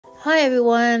Hi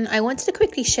everyone, I wanted to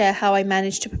quickly share how I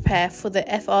managed to prepare for the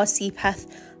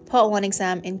FRCPath Part 1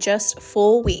 exam in just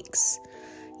 4 weeks.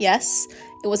 Yes,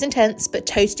 it was intense but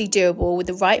totally doable with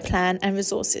the right plan and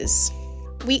resources.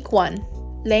 Week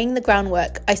 1, laying the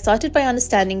groundwork. I started by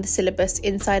understanding the syllabus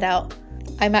inside out.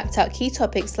 I mapped out key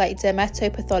topics like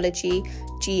dermatopathology,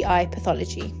 GI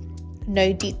pathology.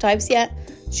 No deep dives yet,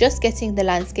 just getting the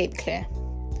landscape clear.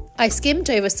 I skimmed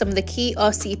over some of the key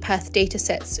FRCPath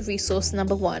datasets. Resource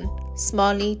number 1,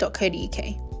 smartly.co.uk.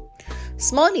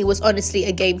 Smartly was honestly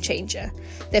a game changer.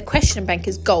 Their question bank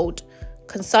is gold.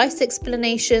 Concise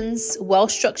explanations,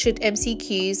 well-structured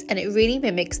MCQs, and it really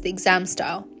mimics the exam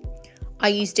style. I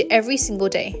used it every single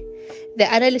day. Their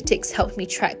analytics helped me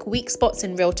track weak spots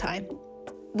in real time.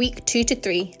 Week 2 to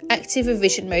 3, active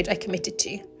revision mode I committed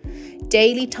to.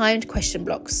 Daily timed question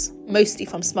blocks, mostly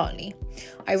from Smartly.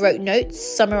 I wrote notes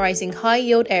summarising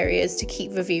high-yield areas to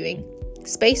keep reviewing.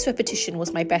 Spaced repetition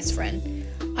was my best friend.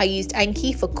 I used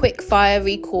Anki for quick-fire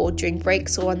recall during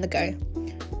breaks or on the go.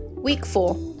 Week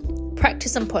 4,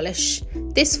 practice and polish.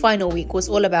 This final week was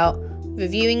all about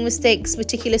reviewing mistakes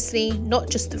meticulously, not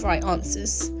just the right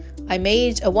answers. I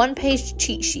made a 1-page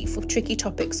cheat sheet for tricky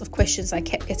topics of questions I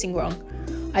kept getting wrong.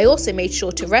 I also made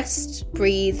sure to rest,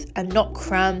 breathe, and not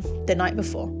cram the night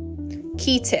before.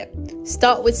 Key tip,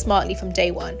 start with Smartly from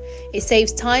day 1. It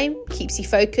saves time, keeps you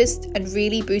focused, and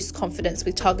really boosts confidence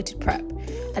with targeted prep.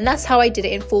 And that's how I did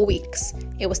it in 4 weeks.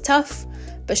 It was tough,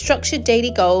 but structured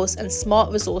daily goals and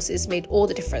smart resources made all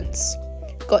the difference.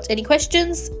 Got any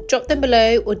questions? Drop them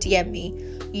below or DM me.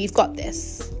 You've got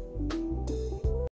this.